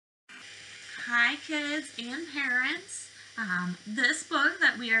Hi kids and parents. This book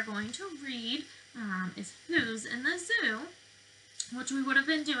that we are going to read is Who's in the Zoo, which we would have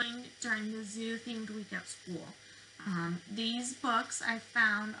been doing during the zoo themed week at school. These books I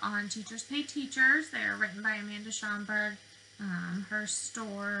found on Teachers Pay Teachers. They are written by Amanda Schomburg. Her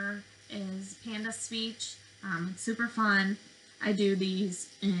store is Panda Speech. It's super fun. I do these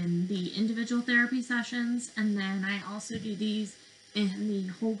in the individual therapy sessions, and then I also do these in the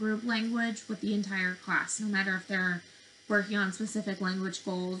whole group language with the entire class, no matter if they're working on specific language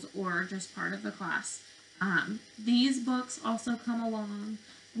goals or just part of the class. These books also come along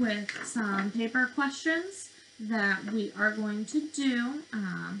with some paper questions that we are going to do,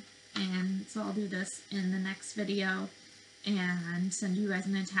 and so I'll do this in the next video and send you guys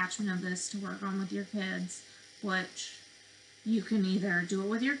an attachment of this to work on with your kids, which you can either do it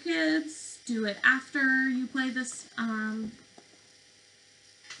with your kids, do it after you play this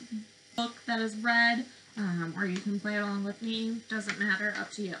book that is read, or you can play along with me. Doesn't matter,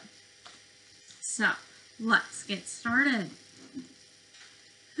 up to you. So let's get started.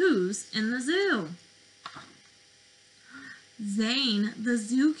 Who's in the zoo? Zane, the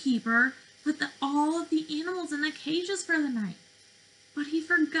zookeeper, put all of the animals in the cages for the night, but he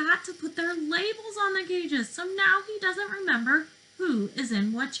forgot to put their labels on the cages, so now he doesn't remember who is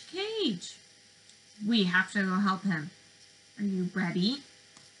in which cage. We have to go help him. Are you ready?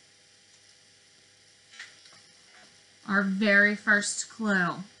 Our very first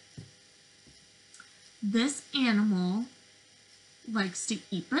clue. This animal likes to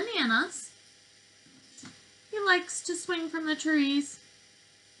eat bananas. He likes to swing from the trees.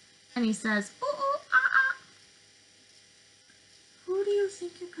 And he says, ooh, ooh, ah, ah. Who do you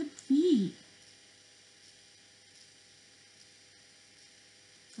think it could be?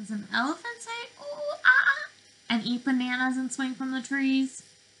 Does an elephant say, ooh, ooh, ah, ah, and eat bananas and swing from the trees?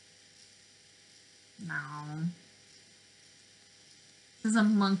 No. Does a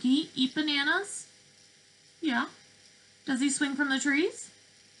monkey eat bananas? Yeah. Does he swing from the trees?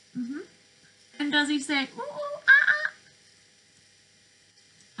 Mm-hmm. And does he say, ooh, ooh, ah, ah?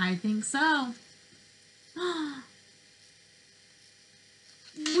 I think so.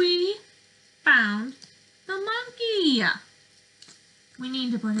 We found the monkey. We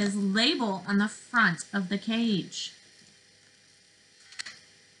need to put his label on the front of the cage.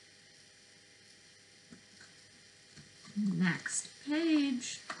 Next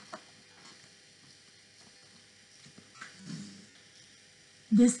page.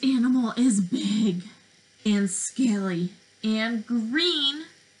 This animal is big and scaly and green.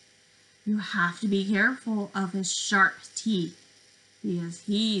 You have to be careful of his sharp teeth because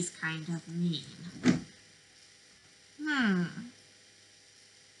he's kind of mean.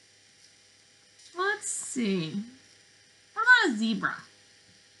 Let's see. What about a zebra?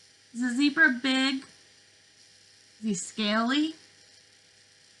 Is a zebra big? Is he scaly?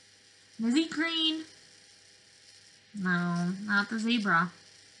 Is he green? No, not the zebra.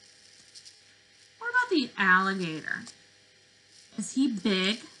 What about the alligator? Is he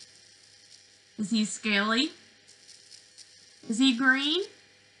big? Is he scaly? Is he green?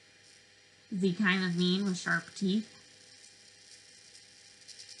 Is he kind of mean with sharp teeth?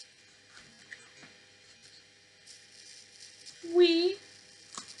 We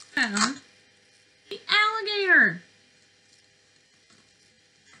found the alligator.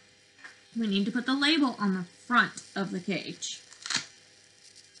 We need to put the label on the front of the cage.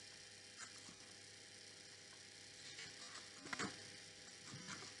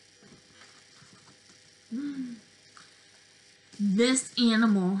 This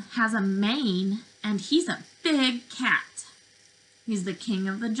animal has a mane, and he's a big cat. He's the king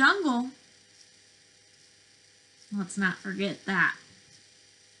of the jungle. Let's not forget that.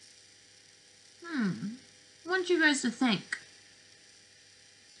 I want you guys to think.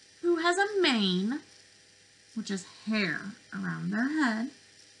 Who has a mane, which is hair around their head,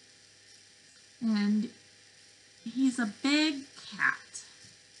 and he's a big cat?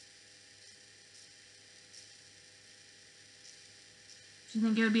 Do you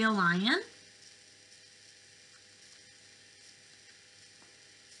think it would be a lion?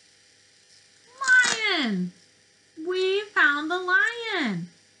 Lion! We found the lion!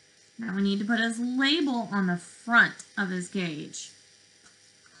 Now we need to put his label on the front of his cage.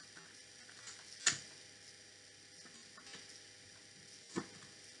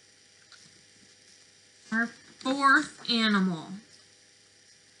 Our fourth animal.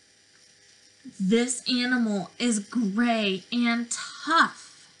 This animal is gray and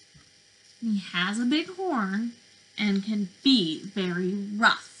tough. He has a big horn and can be very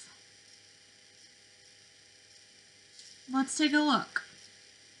rough. Let's take a look.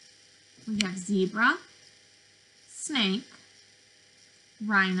 We have zebra, snake,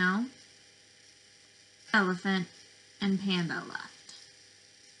 rhino, elephant, and panda left.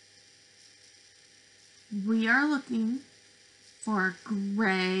 We are looking for a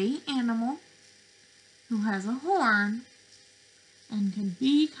gray animal who has a horn and can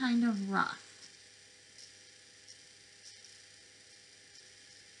be kind of rough.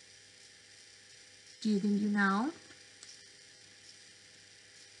 Do you think you know?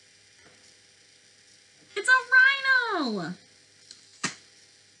 It's a rhino!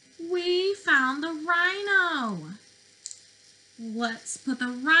 We found the rhino! Let's put the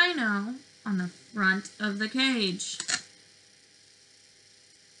rhino on the front of the cage.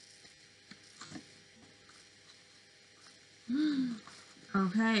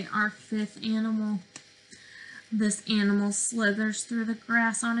 Okay, our fifth animal. This animal slithers through the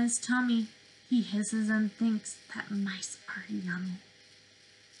grass on his tummy. He hisses and thinks that mice are yummy.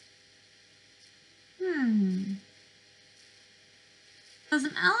 Does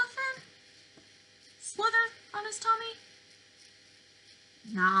an elephant slither on his tummy?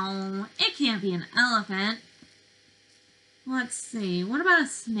 No, it can't be an elephant. Let's see, what about a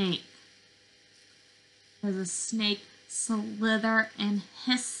snake? Does a snake slither and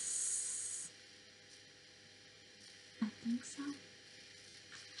hiss? I think so.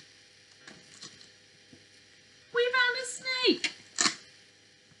 We found a snake!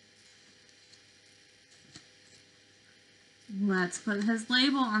 Let's put his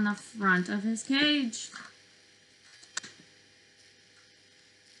label on the front of his cage.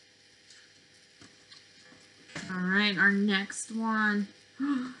 Alright, our next one.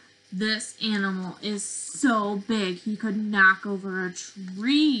 This animal is so big he could knock over a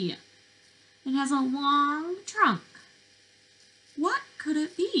tree. It has a long trunk. What could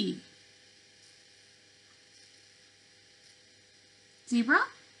it be? Zebra?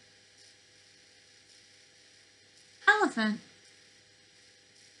 Elephant?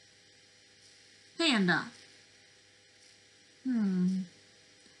 Panda?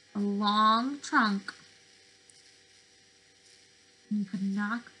 A long trunk. You could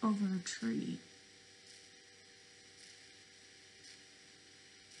knock over a tree.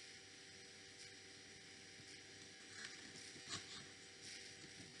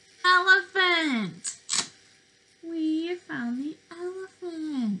 Elephant! We found the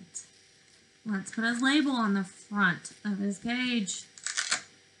elephant. Let's put his label on the front of his cage.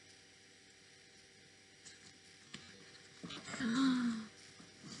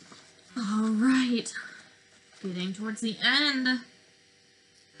 All right, getting towards the end.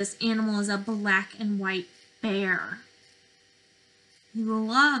 This animal is a black and white bear. He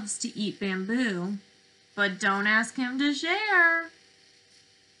loves to eat bamboo, but don't ask him to share.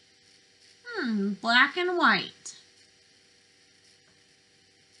 Black and white.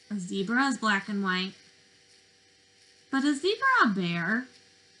 A zebra is black and white. But is zebra a bear?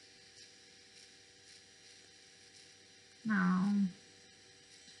 No.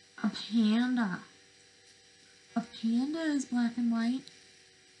 A panda. A panda is black and white.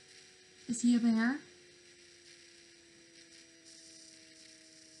 Is he a bear?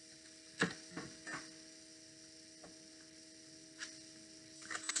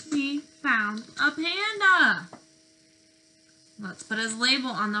 We found a panda. Let's put his label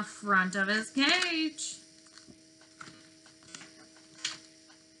on the front of his cage.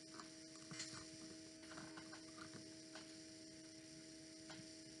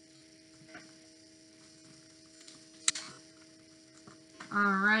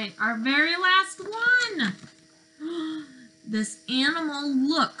 All right, our very last one. This animal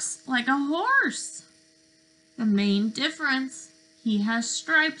looks like a horse. The main difference, he has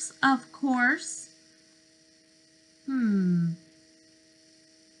stripes, of course.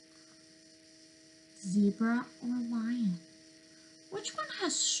 Zebra or lion? Which one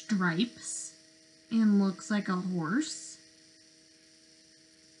has stripes and looks like a horse?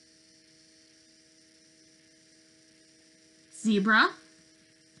 Zebra?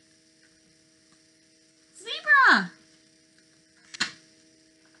 Zebra!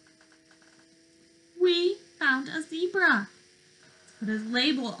 We found a zebra. Let's put his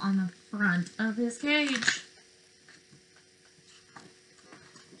label on the front of his cage.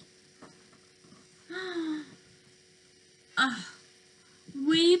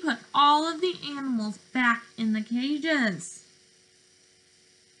 We put all of the animals back in the cages.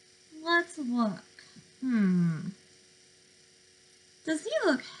 Let's look. Does he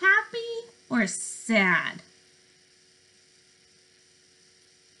look happy or sad?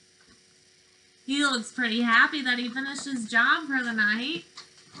 He looks pretty happy that he finished his job for the night.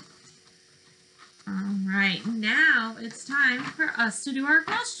 All right, now it's time for us to do our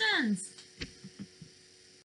questions.